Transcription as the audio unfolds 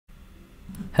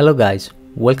Hello guys,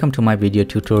 welcome to my video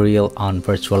tutorial on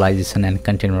virtualization and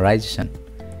containerization.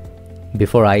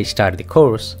 Before I start the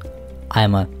course, I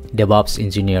am a DevOps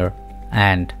engineer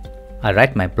and I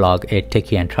write my blog at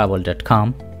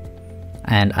techieandtravel.com,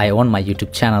 and I own my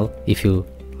YouTube channel. If you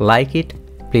like it,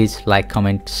 please like,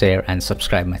 comment, share and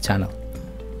subscribe my channel.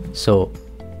 So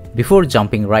before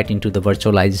jumping right into the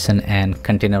virtualization and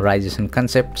containerization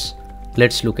concepts,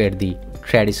 let's look at the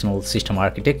traditional system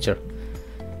architecture.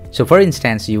 So for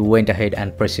instance, you went ahead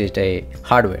and purchased a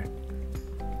hardware.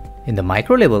 In the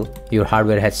micro level, your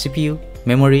hardware has CPU,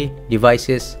 memory,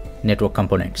 devices, network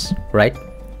components, right?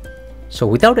 So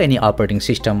without any operating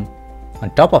system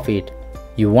on top of it,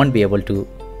 you won't be able to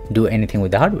do anything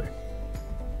with the hardware.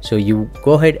 So you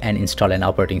go ahead and install an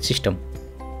operating system.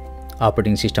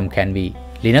 Operating system can be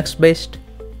Linux based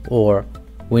or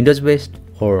Windows based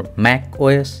or Mac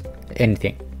OS,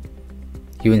 anything.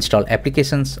 You install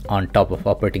applications on top of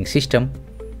operating system,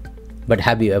 but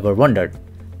have you ever wondered,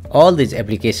 all these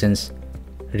applications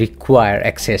require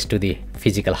access to the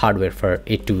physical hardware for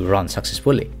it to run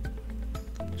successfully.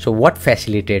 So what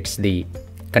facilitates the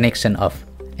connection of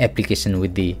application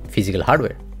with the physical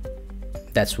hardware?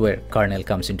 That's where kernel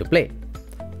comes into play.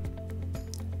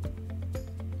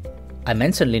 I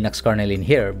mentioned Linux kernel in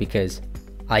here because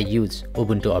I use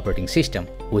Ubuntu operating system,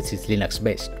 which is Linux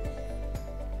based.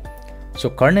 So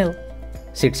kernel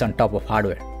sits on top of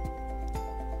hardware,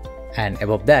 and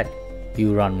above that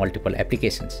you run multiple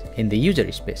applications in the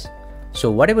user space. So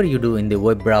whatever you do in the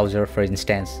web browser, for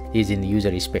instance, is in the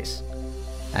user space,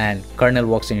 and kernel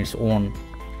works in its own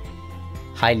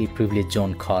highly privileged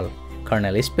zone called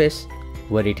kernel space,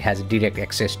 where it has direct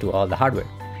access to all the hardware.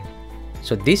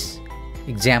 So this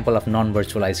example of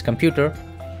non-virtualized computer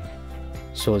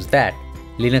shows that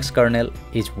Linux kernel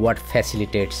is what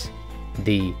facilitates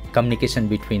the communication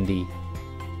between the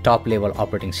top level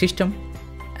operating system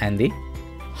and the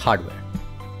hardware.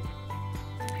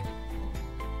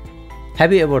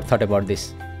 Have you ever thought about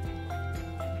this?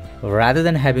 Rather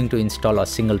than having to install a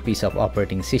single piece of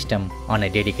operating system on a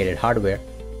dedicated hardware,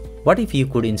 what if you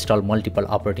could install multiple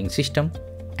operating systems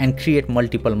and create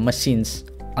multiple machines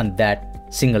on that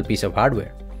single piece of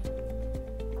hardware?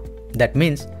 That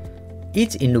means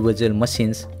each individual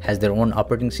machine has their own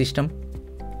operating system,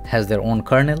 has their own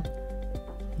kernel.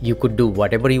 You could do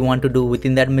whatever you want to do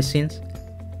within that machines,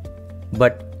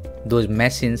 but those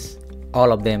machines,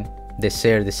 all of them, they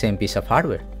share the same piece of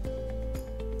hardware.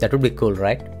 That would be cool,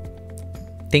 right?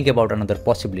 Think about another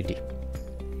possibility.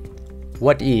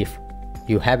 What if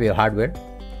you have your hardware,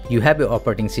 you have your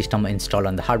operating system installed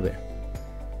on the hardware,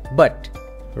 but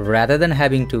rather than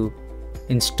having to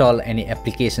install any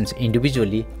applications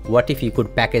individually, what if you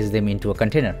could package them into a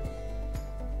container?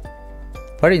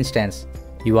 For instance,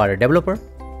 you are a developer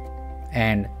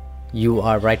and you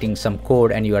are writing some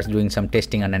code and you are doing some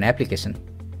testing on an application.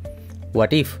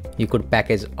 What if you could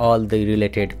package all the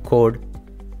related code,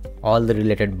 all the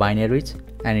related binaries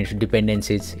and its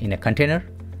dependencies in a container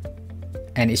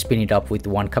and spin it up with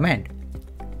one command?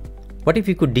 What if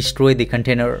you could destroy the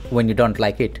container when you don't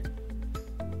like it?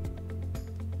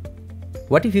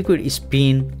 What if you could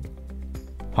spin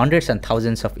hundreds and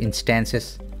thousands of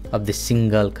instances of the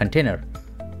single container?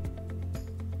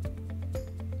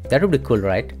 That would be cool,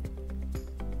 right?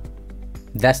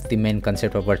 That's the main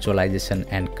concept of virtualization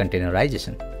and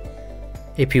containerization.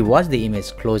 If you watch the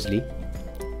image closely,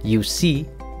 you see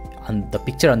on the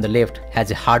picture on the left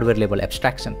has a hardware level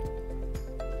abstraction,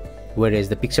 whereas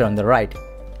the picture on the right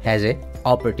has a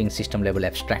operating system level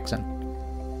abstraction.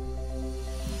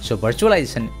 So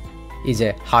virtualization is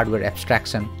a hardware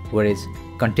abstraction, whereas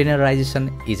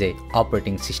containerization is a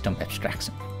operating system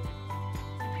abstraction.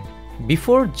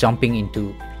 Before jumping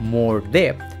into more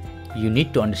depth, you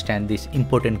need to understand this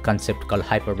important concept called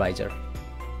hypervisor.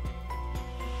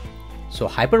 So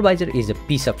hypervisor is a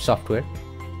piece of software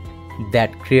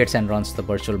that creates and runs the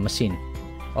virtual machine.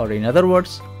 Or in other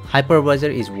words,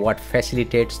 hypervisor is what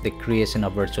facilitates the creation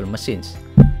of virtual machines.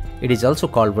 It is also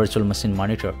called virtual machine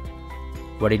monitor.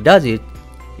 What it does is,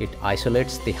 it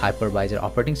isolates the hypervisor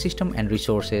operating system and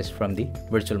resources from the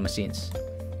virtual machines.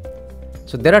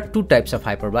 So there are two types of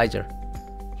hypervisor.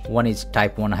 One is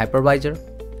type 1 hypervisor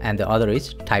and the other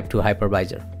is type 2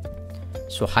 hypervisor.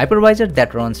 So hypervisor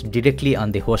that runs directly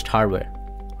on the host hardware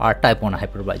are type 1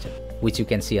 hypervisor, which you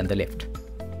can see on the left.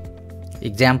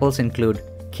 Examples include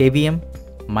KVM,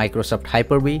 Microsoft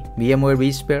Hyper-V, VMware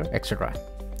vSphere, etc.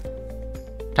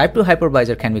 Type 2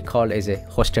 hypervisor can be called as a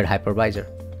hosted hypervisor.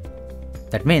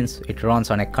 That means it runs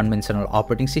on a conventional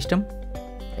operating system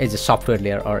as a software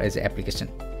layer or as an application.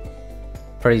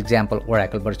 For example,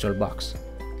 Oracle VirtualBox.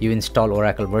 You install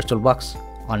Oracle VirtualBox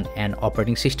on an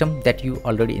operating system that you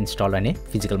already installed on a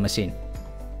physical machine.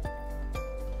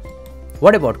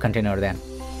 What about container then?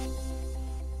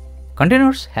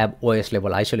 Containers have OS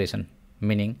level isolation,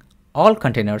 meaning all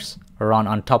containers run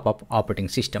on top of operating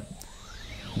system.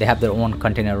 They have their own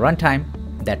container runtime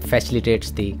that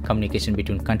facilitates the communication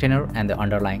between container and the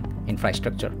underlying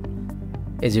infrastructure.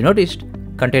 As you noticed,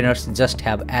 containers just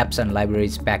have apps and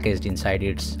libraries packaged inside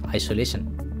its isolation.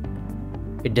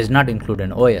 It does not include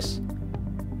an OS.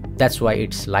 That's why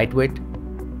it's lightweight.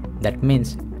 That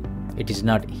means it is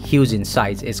not huge in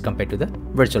size as compared to the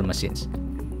virtual machines.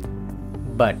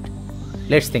 But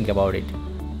let's think about it.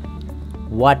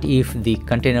 What if the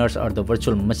containers or the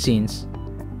virtual machines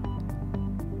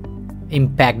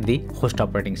impact the host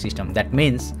operating system? That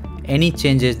means any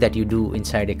changes that you do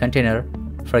inside a container,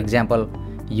 for example,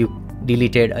 you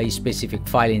deleted a specific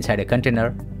file inside a container,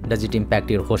 does it impact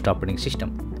your host operating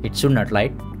system? It should not,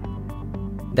 right?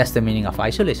 That's the meaning of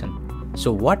isolation.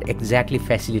 So what exactly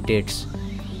facilitates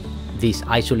this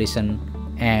isolation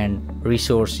and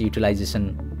resource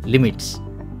utilization limits?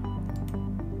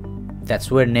 That's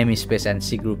where namespace and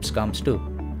C groups comes to.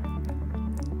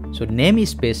 So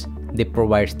namespace, they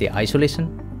provides the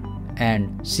isolation,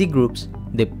 and C groups,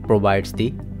 they provides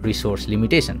the resource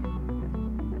limitation.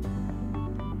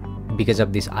 Because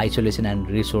of this isolation and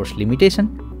resource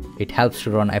limitation, it helps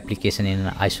to run application in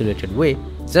an isolated way,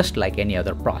 just like any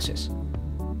other process.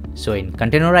 So in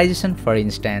containerization, for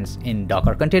instance, in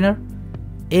Docker container,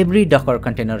 every Docker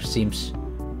container seems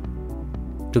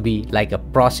to be like a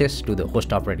process to the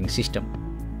host operating system.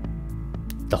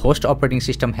 The host operating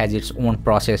system has its own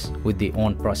process with the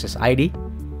own process ID.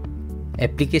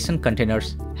 Application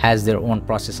containers has their own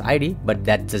process ID, but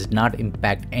that does not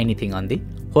impact anything on the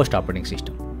host operating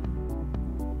system.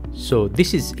 So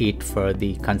this is it for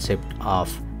the concept of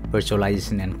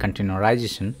virtualization and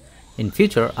containerization. In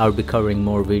future, I'll be covering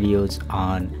more videos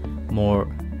on more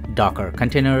Docker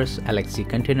containers, LXC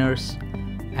containers,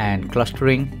 and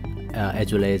clustering,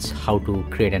 as well as how to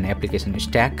create an application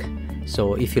stack.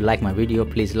 So if you like my video,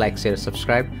 please like, share,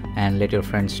 subscribe, and let your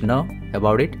friends know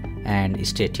about it, and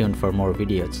stay tuned for more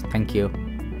videos. Thank you.